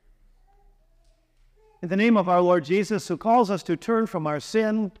in the name of our Lord Jesus, who calls us to turn from our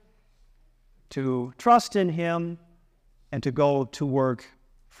sin, to trust in him, and to go to work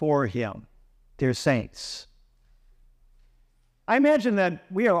for him. Dear saints, I imagine that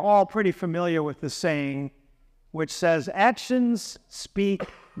we are all pretty familiar with the saying which says, actions speak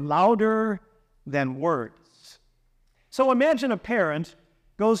louder than words. So imagine a parent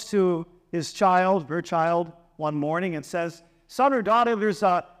goes to his child, her child, one morning and says, son or daughter, there's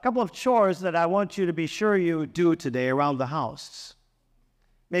a couple of chores that I want you to be sure you do today around the house.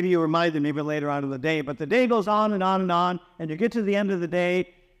 Maybe you remind them maybe later on in the day, but the day goes on and on and on, and you get to the end of the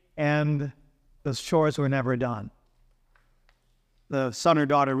day, and those chores were never done. The son or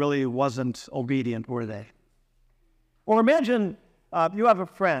daughter really wasn't obedient, were they? Or imagine you have a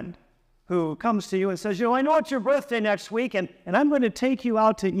friend who comes to you and says, I know it's your birthday next week, and I'm going to take you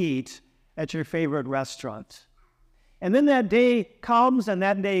out to eat at your favorite restaurant. And then that day comes and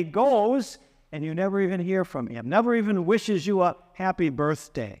that day goes, and you never even hear from him, never even wishes you a happy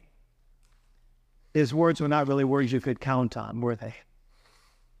birthday. His words were not really words you could count on, were they?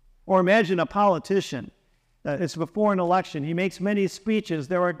 Or imagine a politician. It's before an election. He makes many speeches.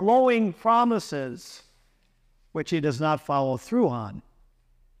 There are glowing promises which he does not follow through on.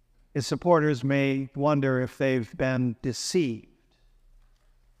 His supporters may wonder if they've been deceived.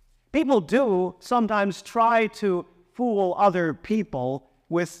 People do sometimes try to fool other people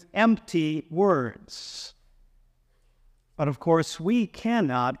with empty words. But of course, we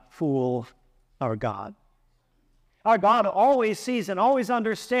cannot fool our God. Our God always sees and always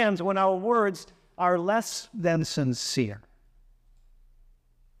understands when our words are less than sincere.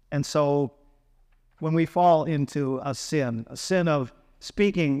 And so, when we fall into a sin of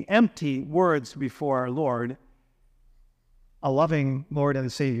speaking empty words before our Lord, a loving Lord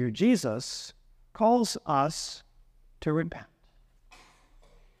and Savior Jesus calls us to repent.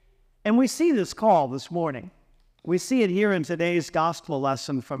 And we see this call this morning. We see it here in today's gospel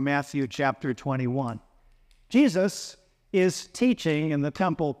lesson from Matthew chapter 21. Jesus is teaching in the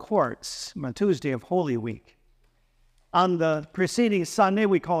temple courts on Tuesday of Holy Week. On the preceding Sunday,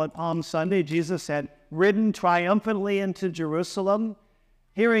 we call it Palm Sunday, Jesus had ridden triumphantly into Jerusalem,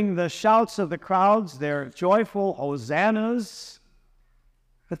 hearing the shouts of the crowds, their joyful hosannas.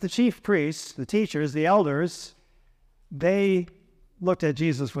 But the chief priests, the teachers, the elders, they looked at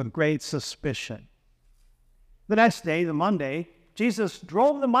Jesus with great suspicion. The next day, the Monday, Jesus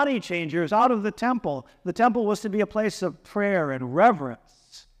drove the money changers out of the temple. The temple was to be a place of prayer and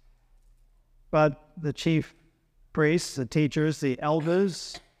reverence. But the chief priests, the teachers, the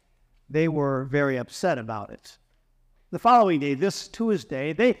elders, they were very upset about it. The following day, this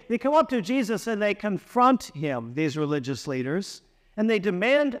Tuesday, they come up to Jesus and they confront him, these religious leaders, and they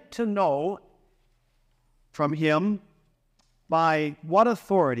demand to know from him by what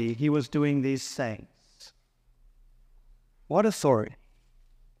authority he was doing these things. What authority?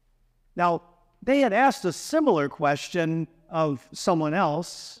 Now, they had asked a similar question of someone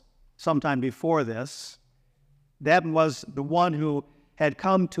else sometime before this. That was the one who had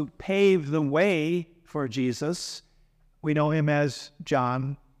come to pave the way for Jesus. We know him as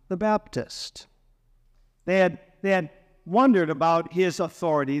John the Baptist. They had wondered about his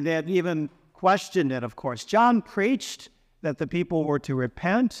authority. They had even questioned it, of course. John preached that the people were to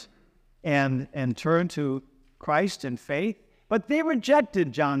repent and turn to Christ in faith, but they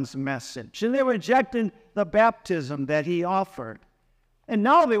rejected John's message, and they rejected the baptism that he offered. And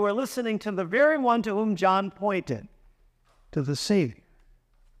now they were listening to the very one to whom John pointed, to the Savior.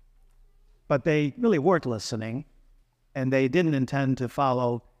 But they really weren't listening, and they didn't intend to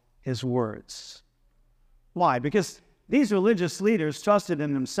follow his words. Why? Because these religious leaders trusted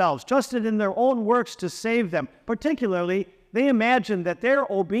in themselves, trusted in their own works to save them. Particularly, they imagined that their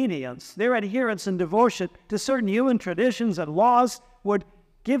obedience, their adherence and devotion to certain human traditions and laws would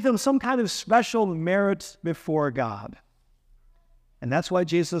give them some kind of special merit before God. And that's why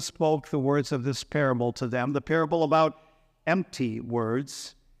Jesus spoke the words of this parable to them, the parable about empty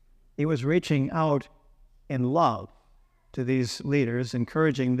words. He was reaching out in love to these leaders,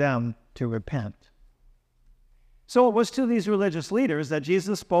 encouraging them to repent. So it was to these religious leaders that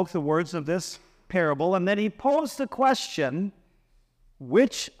Jesus spoke the words of this parable, and then he posed the question,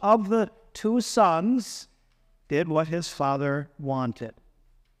 which of the two sons did what his father wanted?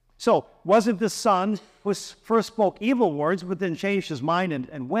 So, was it the son who first spoke evil words but then changed his mind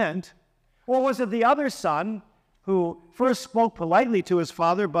and went? Or was it the other son who first spoke politely to his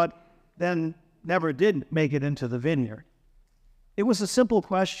father but then never did make it into the vineyard? It was a simple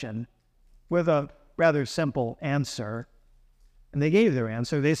question with a rather simple answer. And they gave their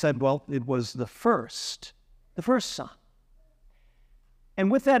answer. They said, well, it was the first son. And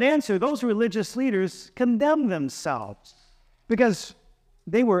with that answer, those religious leaders condemned themselves because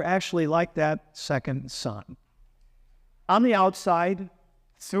they were actually like that second son. On the outside,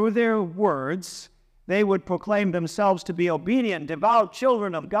 through their words, they would proclaim themselves to be obedient, devout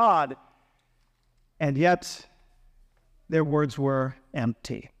children of God, and yet their words were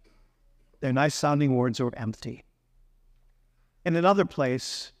empty. Their nice-sounding words were empty. In another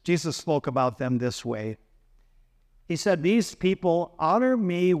place, Jesus spoke about them this way. He said, "These people honor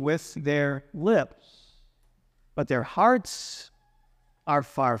me with their lips, but their hearts are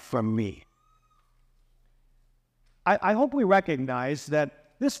far from me." I hope we recognize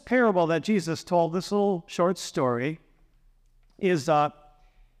that this parable that Jesus told, this little short story, is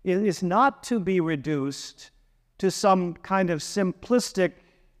not to be reduced to some kind of simplistic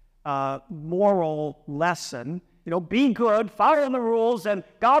moral lesson. Be good, follow the rules, and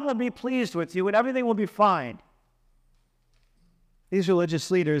God will be pleased with you, and everything will be fine. These religious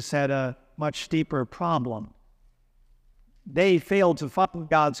leaders had a much deeper problem. They failed to follow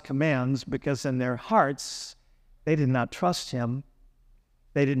God's commands because in their hearts, they did not trust Him.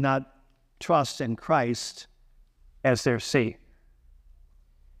 They did not trust in Christ as their Savior.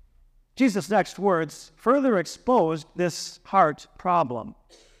 Jesus' next words further exposed this heart problem.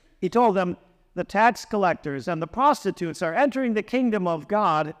 He told them, "The tax collectors and the prostitutes are entering the kingdom of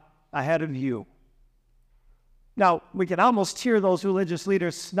God ahead of you." Now, we can almost hear those religious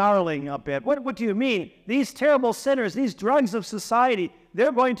leaders snarling a bit. What do you mean? These terrible sinners, these dregs of society,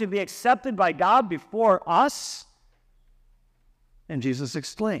 they're going to be accepted by God before us? And Jesus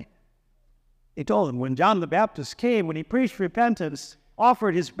explained. He told them, when John the Baptist came, when he preached repentance,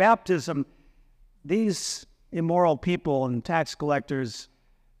 offered his baptism, these immoral people and tax collectors,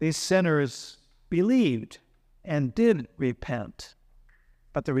 these sinners, believed and did repent.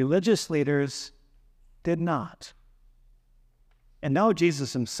 But the religious leaders did not. And now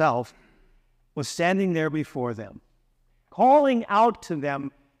Jesus himself was standing there before them, calling out to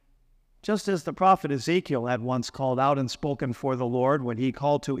them, just as the prophet Ezekiel had once called out and spoken for the Lord when he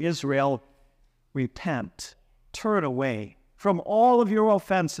called to Israel, "Repent, turn away from all of your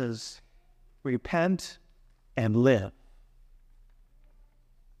offenses, repent and live."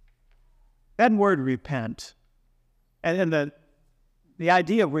 That word repent, and the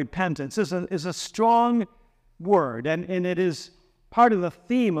idea of repentance is a strong word, and it is part of the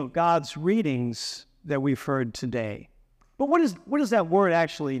theme of God's readings that we've heard today. But what does that word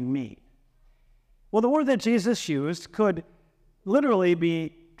actually mean? Well, the word that Jesus used could literally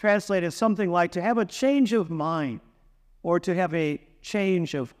be translated something like to have a change of mind or to have a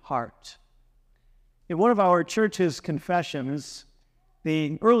change of heart. In one of our church's confessions,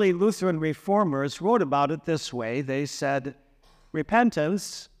 the early Lutheran reformers wrote about it this way. They said,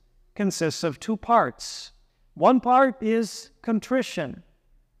 repentance consists of two parts. One part is contrition.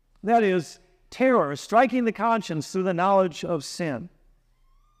 That is, terror, striking the conscience through the knowledge of sin.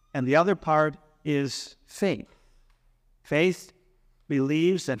 And the other part is faith. Faith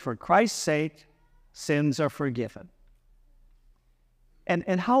believes that for Christ's sake, sins are forgiven.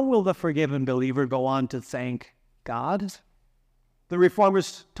 And how will the forgiven believer go on to thank God? The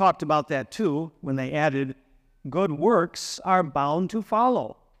reformers talked about that too when they added, good works are bound to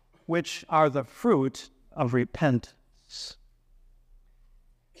follow, which are the fruit of repentance.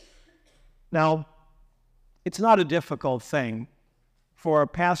 Now, it's not a difficult thing for a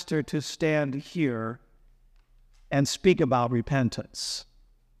pastor to stand here and speak about repentance.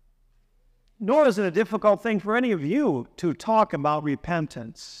 Nor is it a difficult thing for any of you to talk about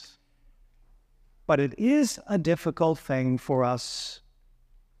repentance. But it is a difficult thing for us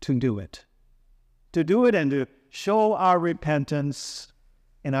to do it. To do it and to show our repentance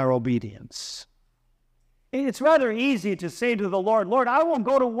and our obedience. It's rather easy to say to the Lord, Lord, I will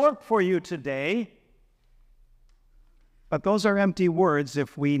go to work for you today. But those are empty words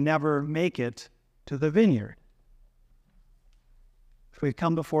if we never make it to the vineyard. If we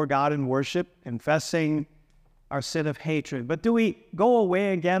come before God in worship, confessing our sin of hatred, but do we go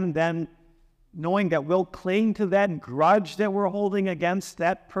away again then knowing that we'll cling to that grudge that we're holding against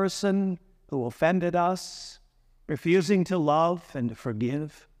that person who offended us, refusing to love and to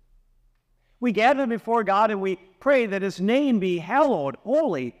forgive? We gather before God and we pray that His name be hallowed,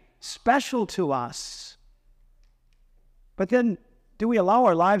 holy, special to us. But then, do we allow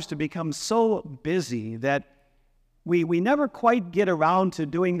our lives to become so busy that we never quite get around to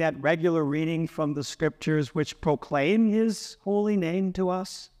doing that regular reading from the Scriptures which proclaim His holy name to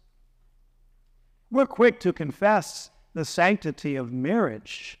us? We're quick to confess the sanctity of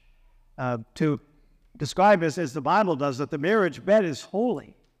marriage, to describe as the Bible does, that the marriage bed is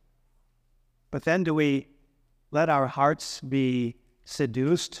holy. But then do we let our hearts be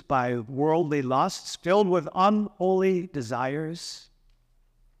seduced by worldly lusts, filled with unholy desires?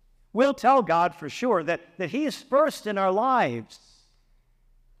 We'll tell God for sure that He is first in our lives.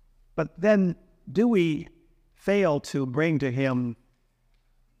 But then do we fail to bring to Him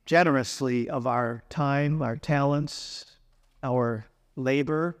generously of our time, our talents, our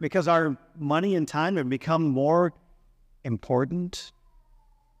labor, because our money and time have become more important?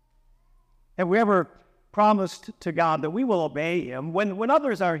 Have we ever promised to God that we will obey Him when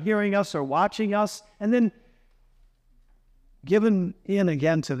others are hearing us or watching us, and then given in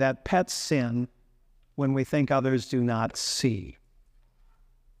again to that pet sin when we think others do not see?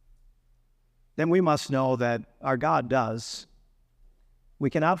 Then we must know that our God does. We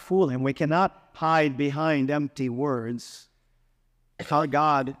cannot fool Him. We cannot hide behind empty words. Our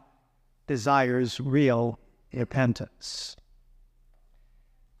God desires real repentance.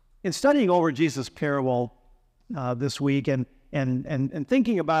 In studying over Jesus' parable this week and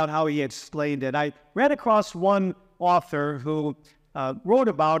thinking about how He explained it, I ran across one author who wrote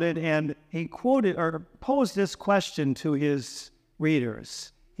about it, and he quoted or posed this question to his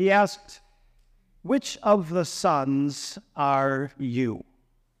readers. He asked, "Which of the sons are you?"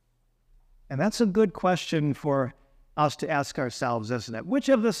 And that's a good question for us to ask ourselves, isn't it? Which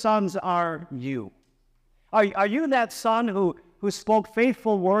of the sons are you? Are you that son who spoke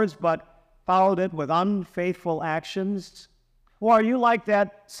faithful words but followed it with unfaithful actions? Or are you like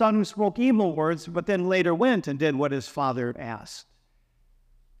that son who spoke evil words but then later went and did what his father asked?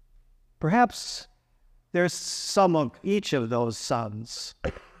 Perhaps there's some of each of those sons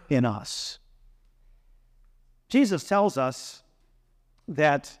in us. Jesus tells us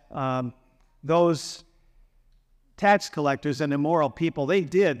that those tax collectors and immoral people, they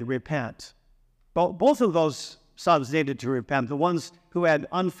did repent. Both of those sons needed to repent, the ones who had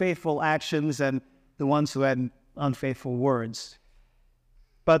unfaithful actions and the ones who had unfaithful words.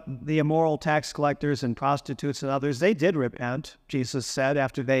 But the immoral tax collectors and prostitutes and others, they did repent, Jesus said,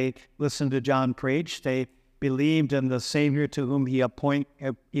 after they listened to John preach. They believed in the Savior to whom He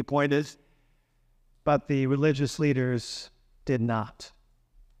pointed, but the religious leaders did not.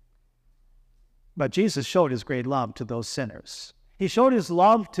 But Jesus showed His great love to those sinners. He showed His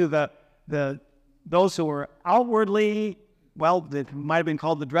love to those who were outwardly, well, that might have been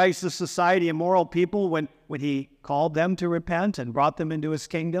called the dregs of society, immoral people, when He called them to repent and brought them into His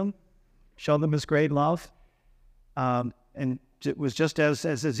kingdom, showed them His great love. And it was just as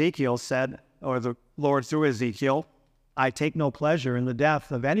Ezekiel said, or the Lord through Ezekiel, "I take no pleasure in the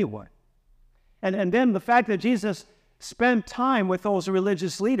death of anyone." And then the fact that Jesus spent time with those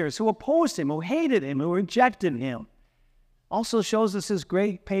religious leaders who opposed Him, who hated Him, who rejected Him, also shows us His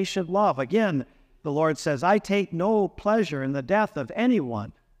great patient love. Again, the Lord says, "I take no pleasure in the death of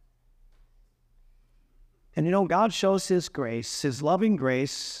anyone." And you know, God shows His grace, His loving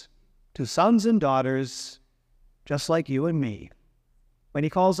grace, to sons and daughters just like you and me, when He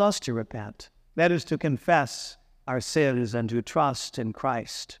calls us to repent. That is, to confess our sins and to trust in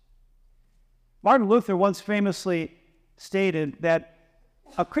Christ. Martin Luther once famously stated that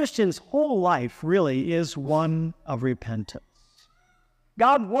a Christian's whole life really is one of repentance.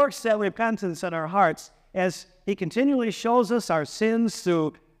 God works that repentance in our hearts as He continually shows us our sins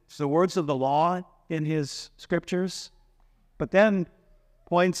through the words of the law in His scriptures, but then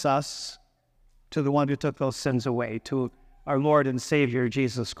points us to the one who took those sins away, to our Lord and Savior,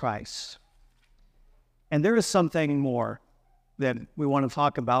 Jesus Christ. And there is something more that we want to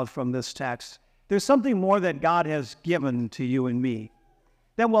talk about from this text. There's something more that God has given to you and me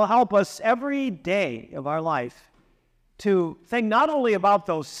that will help us every day of our life to think not only about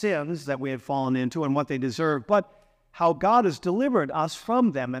those sins that we had fallen into and what they deserve, but how God has delivered us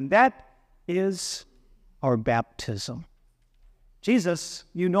from them, and that is our baptism. Jesus,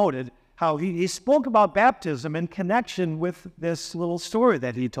 you noted how he spoke about baptism in connection with this little story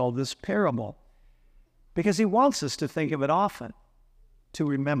that He told, this parable, because He wants us to think of it often, to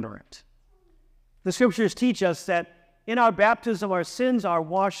remember it. The Scriptures teach us that in our baptism, our sins are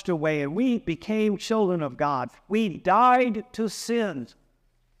washed away, and we became children of God. We died to sin,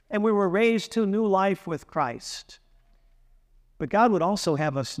 and we were raised to new life with Christ. But God would also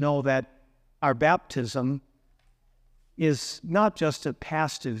have us know that our baptism is not just a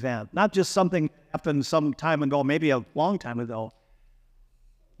past event, not just something that happened some time ago, maybe a long time ago.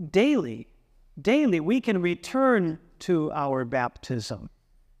 Daily, we can return to our baptism.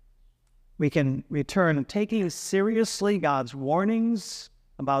 We can return taking seriously God's warnings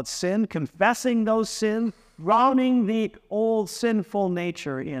about sin, confessing those sins, drowning the old sinful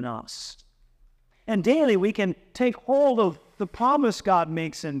nature in us. And daily we can take hold of the promise God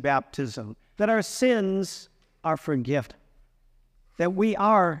makes in baptism, that our sins are forgiven. that we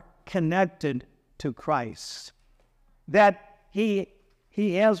are connected to Christ, that He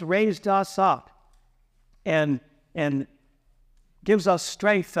has raised us up and gives us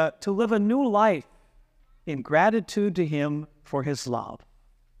strength to live a new life in gratitude to Him for His love.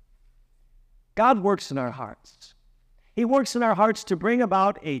 God works in our hearts. He works in our hearts to bring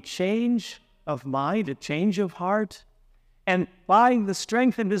about a change of mind, a change of heart, and by the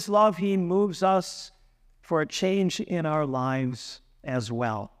strength of His love, He moves us for a change in our lives as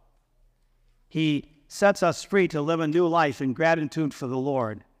well. He sets us free to live a new life in gratitude for the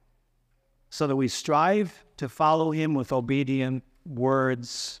Lord, so that we strive to follow Him with obedient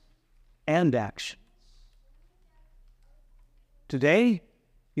words and actions. Today,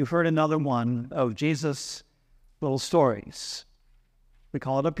 you've heard another one of Jesus' little stories. We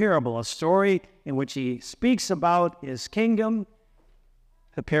call it a parable, a story in which He speaks about His kingdom,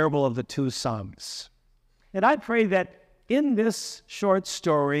 the parable of the two sons. And I pray that in this short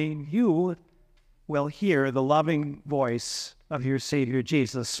story, you will hear the loving voice of your Savior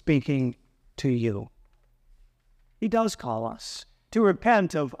Jesus speaking to you. He does call us to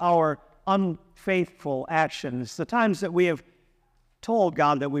repent of our unfaithful actions, the times that we have told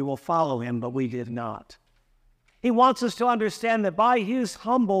God that we will follow Him, but we did not. He wants us to understand that by His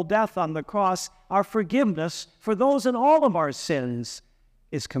humble death on the cross, our forgiveness for those and all of our sins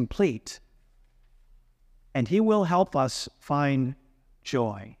is complete. And He will help us find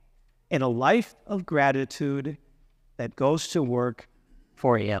joy in a life of gratitude that goes to work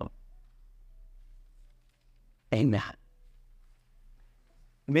for Him. Amen.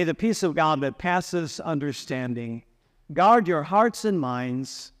 May the peace of God that passes understanding guard your hearts and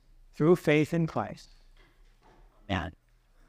minds through faith in Christ. Amen.